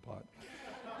stirring the pot.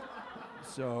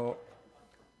 So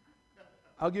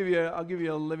I'll give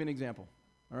you a living example,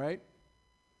 all right?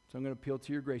 So I'm going to appeal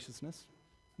to your graciousness.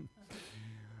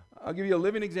 I'll give you a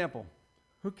living example.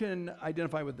 Who can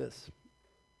identify with this?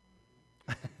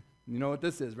 You know what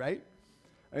this is, right?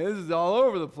 I mean, this is all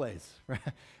over the place. Right?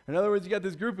 In other words, you got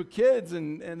this group of kids,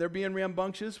 and they're being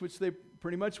rambunctious, which they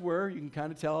pretty much were. You can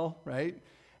kind of tell, right?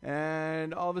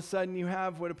 And all of a sudden, you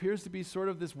have what appears to be sort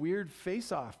of this weird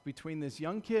face-off between this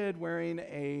young kid wearing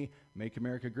a Make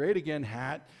America Great Again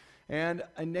hat and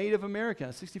a Native American,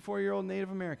 a 64-year-old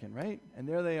Native American, right? And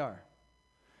there they are.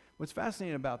 What's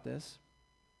fascinating about this,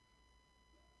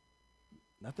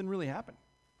 nothing really happened.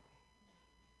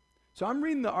 So I'm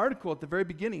reading the article at the very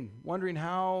beginning, wondering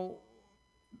how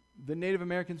the Native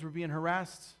Americans were being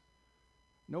harassed.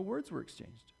 No words were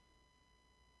exchanged.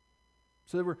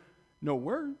 So there were no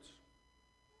words.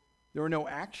 There were no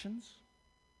actions,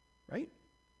 right?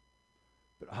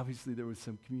 But obviously there was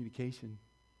some communication.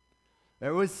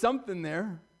 There was something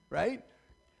there, right?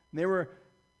 And they were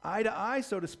eye to eye,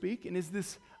 so to speak. And is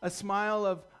this a smile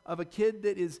of a kid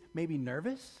that is maybe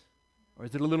nervous? Or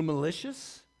is it a little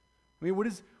malicious? I mean,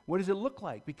 what does it look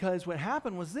like? Because what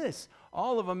happened was this.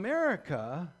 All of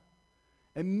America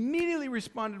immediately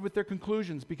responded with their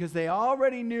conclusions because they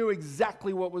already knew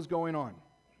exactly what was going on,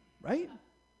 right?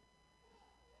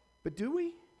 But do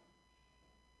we?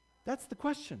 That's the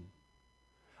question.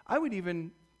 I would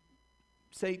even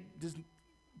say, does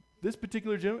this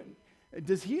particular gentleman,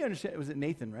 does he understand? Was it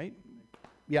Nathan, right?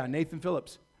 Yeah, Nathan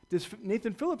Phillips. Does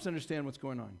Nathan Phillips understand what's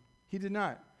going on? He did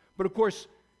not. But of course,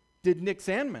 did Nick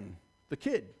Sandman, the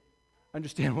kid,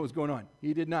 understand what was going on?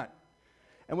 He did not.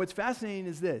 And what's fascinating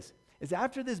is this, is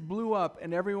after this blew up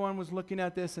and everyone was looking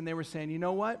at this and they were saying, you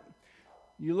know what?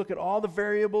 You look at all the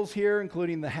variables here,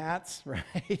 including the hats,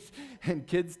 right? And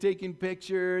kids taking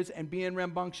pictures and being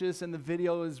rambunctious, and the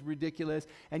video is ridiculous.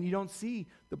 And you don't see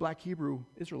the black Hebrew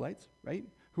Israelites, right?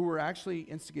 Who were actually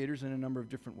instigators in a number of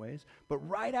different ways. But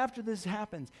right after this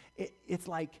happens, it's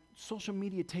like social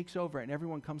media takes over and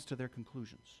everyone comes to their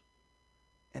conclusions.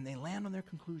 And they land on their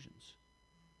conclusions.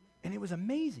 And it was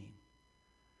amazing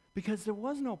because there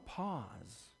was no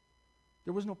pause.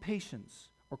 There was no patience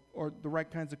or the right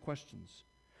kinds of questions.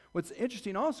 What's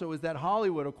interesting also is that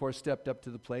Hollywood, of course, stepped up to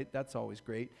the plate. That's always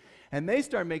great. And they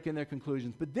start making their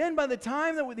conclusions. But then by the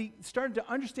time that they started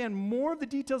to understand more of the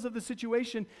details of the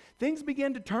situation, things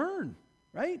began to turn,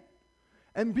 right?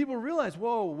 And people realized,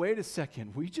 whoa, wait a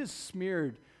second. We just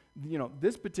smeared,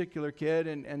 this particular kid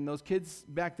and those kids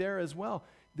back there as well.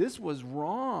 This was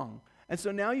wrong. And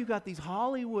so now you've got these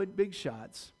Hollywood big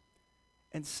shots,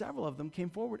 and several of them came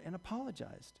forward and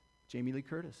apologized. Jamie Lee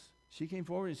Curtis. She came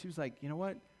forward and she was like, you know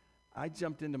what? I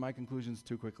jumped into my conclusions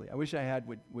too quickly. I wish I had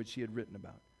what she had written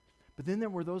about. But then there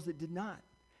were those that did not.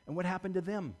 And what happened to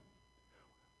them?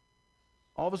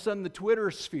 All of a sudden, the Twitter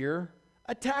sphere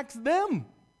attacks them.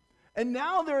 And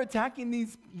now they're attacking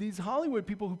these Hollywood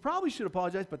people who probably should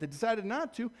apologize, but they decided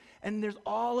not to. And there's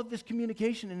all of this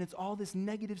communication, and it's all this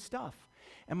negative stuff.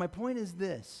 And my point is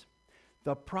this.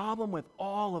 The problem with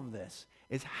all of this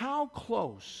is how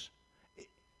close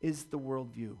is the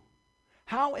worldview?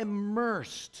 How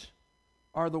immersed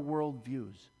are the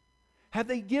worldviews? Have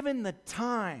they given the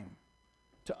time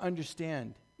to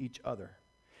understand each other?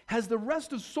 Has the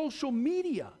rest of social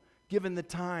media given the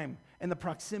time and the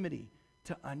proximity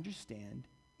to understand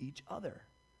each other?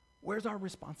 Where's our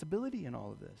responsibility in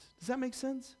all of this? Does that make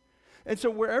sense? And so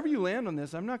wherever you land on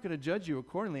this, I'm not going to judge you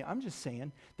accordingly. I'm just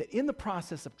saying that in the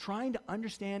process of trying to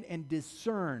understand and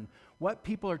discern what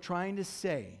people are trying to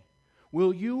say,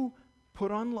 will you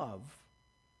put on love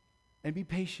and be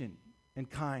patient and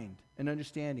kind and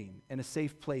understanding and a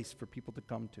safe place for people to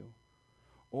come to?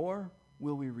 Or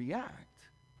will we react?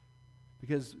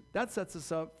 Because that sets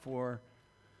us up for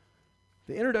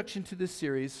the introduction to this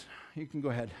series. You can go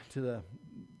ahead to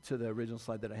the original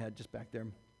slide that I had just back there.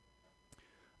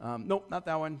 Nope, not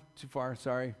that one. Too far.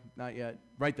 Sorry, not yet.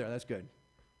 Right there. That's good.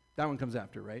 That one comes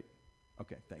after, right?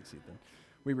 Okay, thanks, Ethan.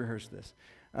 We rehearsed this.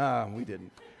 We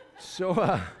didn't.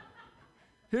 So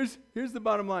here's the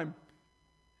bottom line.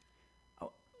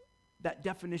 That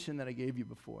definition that I gave you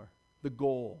before, the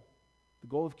goal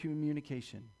of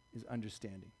communication is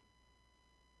understanding.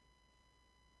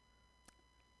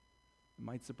 It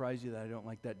might surprise you that I don't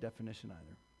like that definition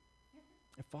either.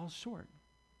 It falls short.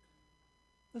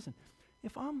 Listen,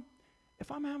 if I'm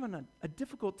having a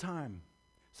difficult time,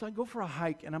 so I go for a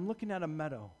hike and I'm looking at a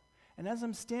meadow, and as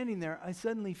I'm standing there, I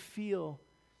suddenly feel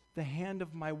the hand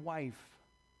of my wife,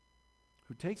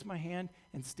 who takes my hand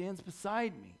and stands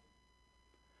beside me.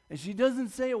 And she doesn't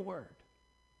say a word.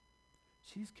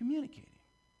 She's communicating,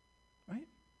 right?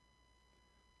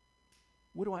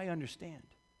 What do I understand?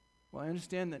 Well, I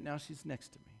understand that now she's next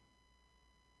to me.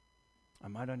 I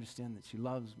might understand that she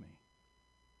loves me.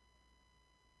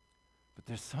 But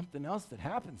there's something else that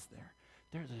happens there.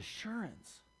 There's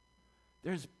assurance.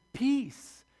 There's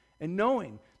peace and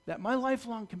knowing that my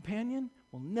lifelong companion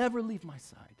will never leave my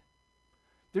side.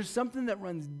 There's something that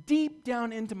runs deep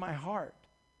down into my heart.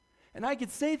 And I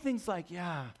could say things like,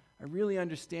 yeah, I really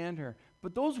understand her,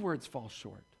 but those words fall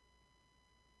short.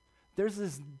 There's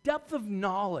this depth of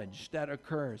knowledge that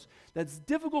occurs that's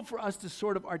difficult for us to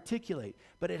sort of articulate,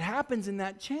 but it happens in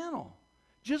that channel,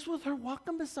 just with her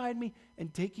walking beside me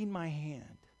and taking my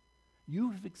hand.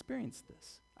 You have experienced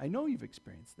this. I know you've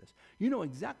experienced this. You know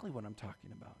exactly what I'm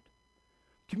talking about.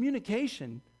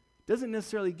 Communication doesn't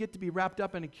necessarily get to be wrapped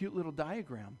up in a cute little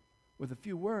diagram with a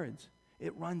few words.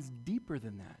 It runs deeper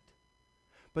than that.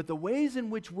 But the ways in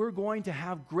which we're going to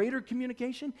have greater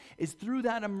communication is through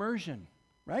that immersion,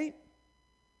 right?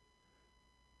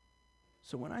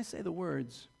 So when I say the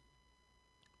words,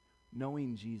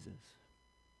 knowing Jesus,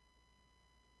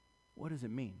 what does it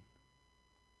mean?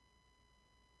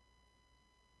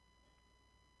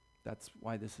 That's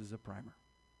why this is a primer.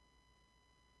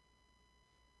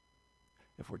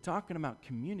 If we're talking about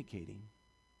communicating,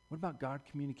 What about God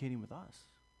communicating with us?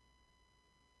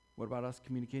 What about us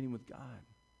communicating with God?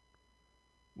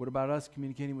 What about us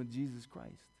communicating with Jesus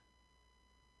Christ?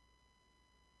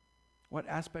 What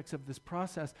aspects of this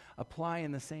process apply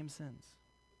in the same sense?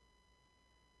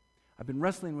 I've been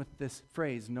wrestling with this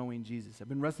phrase, knowing Jesus. I've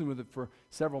been wrestling with it for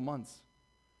several months.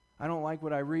 I don't like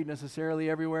what I read necessarily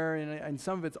everywhere, and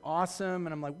some of it's awesome,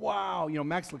 and I'm like, wow,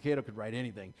 Max Lucado could write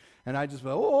anything. And I just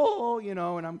go,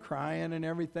 and I'm crying and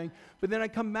everything. But then I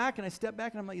come back and I step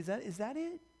back and I'm like, is that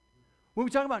it? When we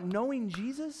talk about knowing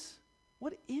Jesus,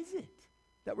 what is it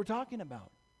that we're talking about?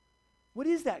 What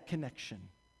is that connection?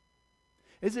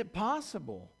 Is it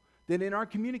possible that in our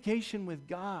communication with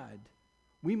God,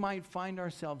 we might find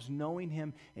ourselves knowing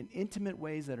him in intimate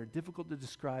ways that are difficult to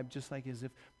describe, just like as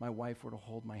if my wife were to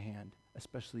hold my hand,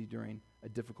 especially during a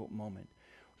difficult moment?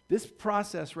 This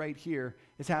process right here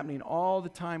is happening all the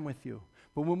time with you.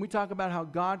 But when we talk about how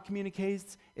God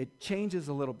communicates, it changes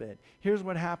a little bit. Here's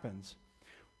what happens.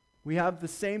 We have the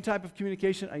same type of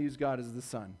communication. I use God as the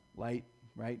sun, light,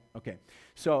 right? Okay.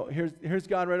 So here's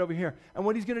God right over here. And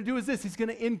what he's going to do is this. He's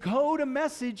going to encode a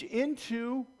message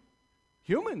into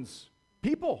humans.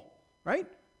 People, right?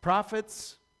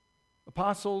 Prophets,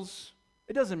 apostles,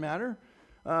 it doesn't matter.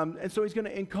 And so he's going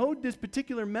to encode this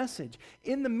particular message.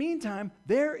 In the meantime,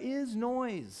 there is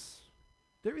noise.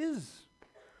 There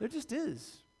just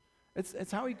is.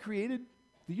 It's how he created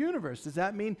the universe. Does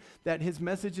that mean that his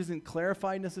message isn't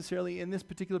clarified necessarily in this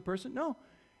particular person? No.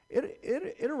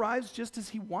 It arrives just as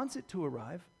he wants it to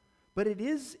arrive, but it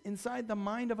is inside the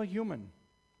mind of a human,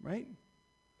 right?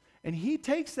 And he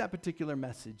takes that particular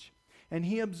message and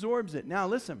he absorbs it. Now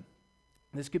listen,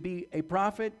 this could be a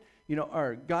prophet,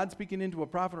 or God speaking into a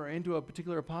prophet or into a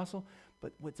particular apostle,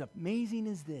 but what's amazing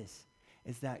is this,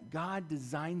 is that God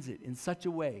designs it in such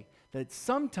a way that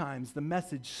sometimes the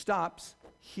message stops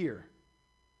here.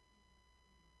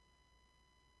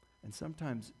 And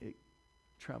sometimes it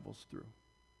travels through.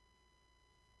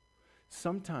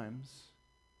 Sometimes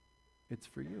it's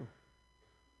for you.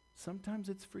 Sometimes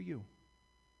it's for you.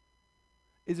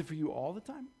 Is it for you all the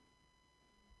time?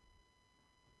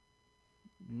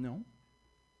 No.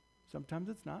 Sometimes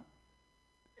it's not.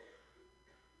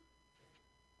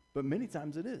 But many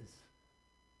times it is.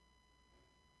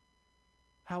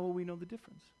 How will we know the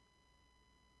difference?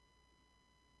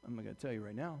 I'm not going to tell you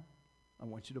right now. I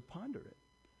want you to ponder it.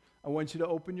 I want you to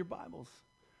open your Bibles.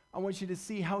 I want you to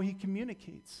see how he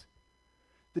communicates.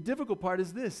 The difficult part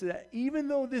is this, that even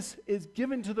though this is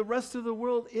given to the rest of the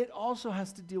world, it also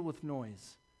has to deal with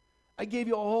noise. I gave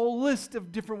you a whole list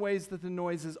of different ways that the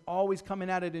noise is always coming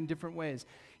at it in different ways.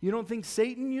 You don't think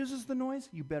Satan uses the noise?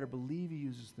 You better believe he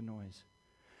uses the noise.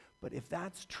 But if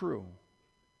that's true,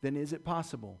 then is it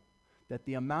possible that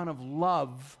the amount of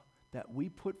love that we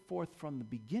put forth from the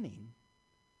beginning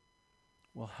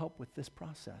will help with this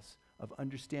process of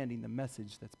understanding the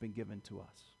message that's been given to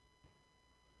us?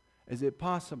 Is it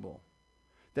possible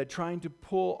that trying to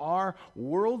pull our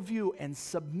worldview and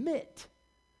submit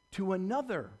to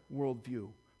another worldview,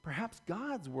 perhaps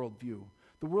God's worldview,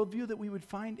 the worldview that we would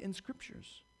find in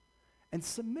scriptures, and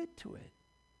submit to it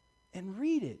and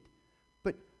read it,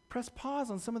 but press pause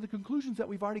on some of the conclusions that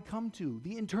we've already come to,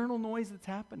 the internal noise that's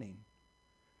happening,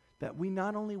 that we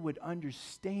not only would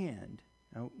understand,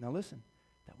 now listen,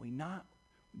 that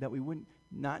we would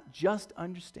not just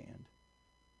understand,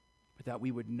 but that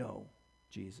we would know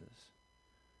Jesus.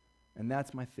 And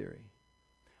that's my theory.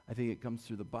 I think it comes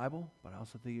through the Bible, but I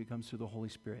also think it comes through the Holy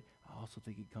Spirit. I also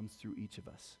think it comes through each of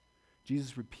us.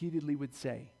 Jesus repeatedly would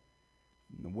say,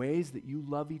 in the ways that you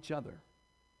love each other,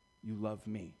 you love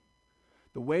me.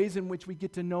 The ways in which we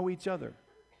get to know each other,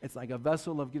 it's like a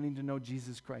vessel of getting to know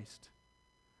Jesus Christ.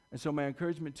 And so my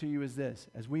encouragement to you is this,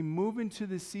 as we move into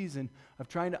this season of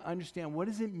trying to understand what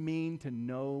does it mean to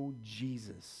know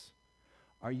Jesus,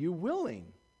 are you willing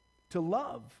to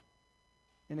love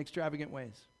in extravagant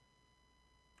ways?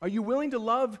 Are you willing to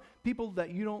love people that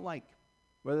you don't like,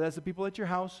 whether that's the people at your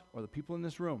house or the people in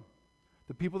this room,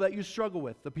 the people that you struggle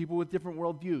with, the people with different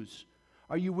worldviews?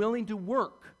 Are you willing to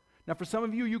work? Now, for some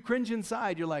of you, you cringe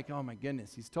inside. You're like, oh my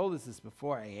goodness, he's told us this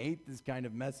before. I hate this kind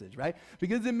of message, right?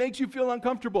 Because it makes you feel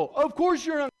uncomfortable. Of course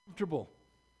you're uncomfortable.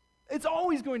 It's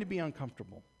always going to be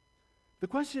uncomfortable. The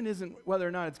question isn't whether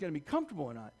or not it's going to be comfortable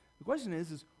or not. The question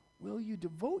is will you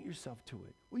devote yourself to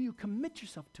it? Will you commit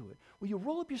yourself to it? Will you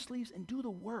roll up your sleeves and do the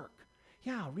work?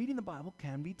 Yeah, reading the Bible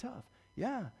can be tough.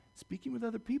 Yeah, speaking with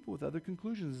other people with other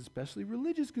conclusions, especially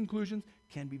religious conclusions,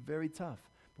 can be very tough.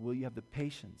 But will you have the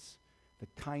patience, the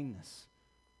kindness,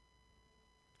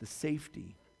 the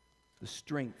safety, the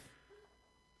strength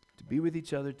to be with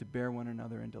each other, to bear one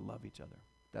another, and to love each other?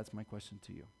 That's my question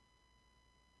to you.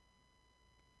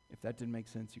 If that didn't make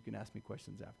sense, you can ask me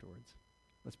questions afterwards.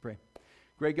 Let's pray.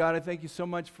 Great God, I thank you so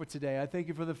much for today. I thank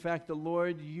you for the fact that,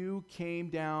 Lord, you came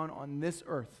down on this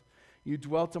earth. You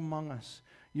dwelt among us.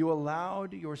 You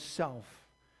allowed yourself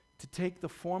to take the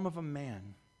form of a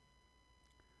man.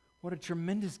 What a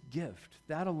tremendous gift,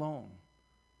 that alone.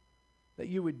 That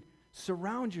you would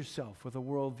surround yourself with a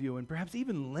worldview and perhaps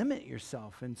even limit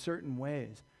yourself in certain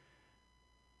ways,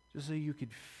 just so you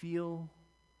could feel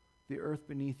the earth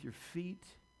beneath your feet,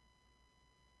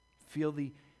 feel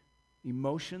the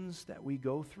emotions that we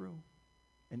go through,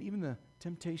 and even the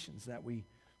temptations that we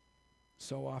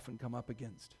so often come up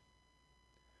against.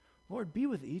 Lord, be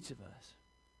with each of us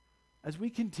as we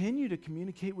continue to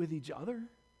communicate with each other,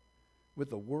 with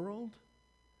the world,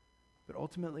 but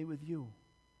ultimately with you.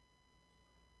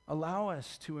 Allow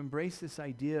us to embrace this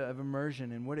idea of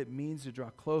immersion and what it means to draw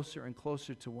closer and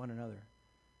closer to one another.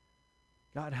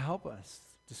 God, help us,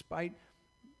 despite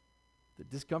the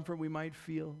discomfort we might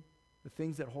feel, the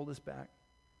things that hold us back.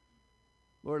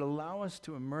 Lord, allow us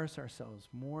to immerse ourselves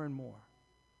more and more,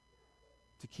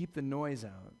 to keep the noise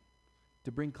out,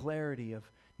 to bring clarity of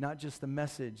not just the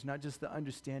message, not just the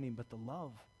understanding, but the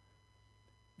love,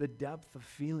 the depth of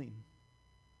feeling,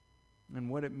 and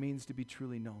what it means to be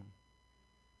truly known.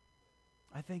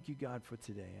 I thank you, God, for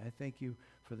today. I thank you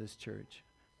for this church.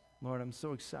 Lord, I'm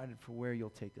so excited for where you'll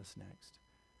take us next.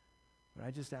 But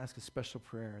I just ask a special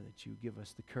prayer that you give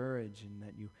us the courage and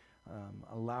that you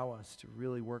allow us to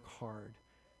really work hard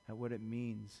at what it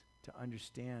means to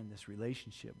understand this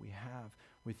relationship we have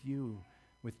with you,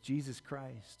 with Jesus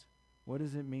Christ. What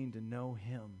does it mean to know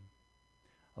him?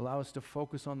 Allow us to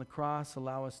focus on the cross.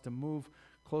 Allow us to move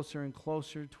closer and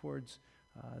closer towards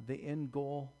the end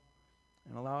goal.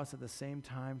 And allow us at the same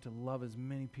time to love as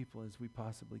many people as we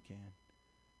possibly can.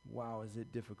 Wow, is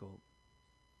it difficult.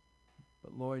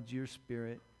 But Lord, your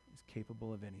Spirit is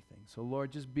capable of anything. So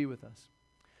Lord, just be with us.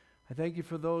 I thank you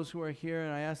for those who are here,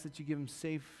 and I ask that you give them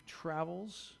safe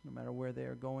travels, no matter where they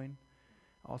are going.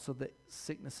 Also the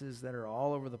sicknesses that are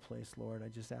all over the place, Lord, I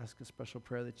just ask a special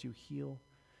prayer that you heal,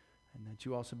 and that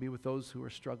you also be with those who are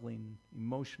struggling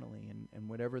emotionally and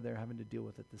whatever they're having to deal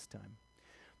with at this time.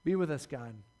 Be with us,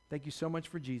 God. Thank you so much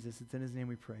for Jesus. It's in his name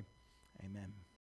we pray. Amen.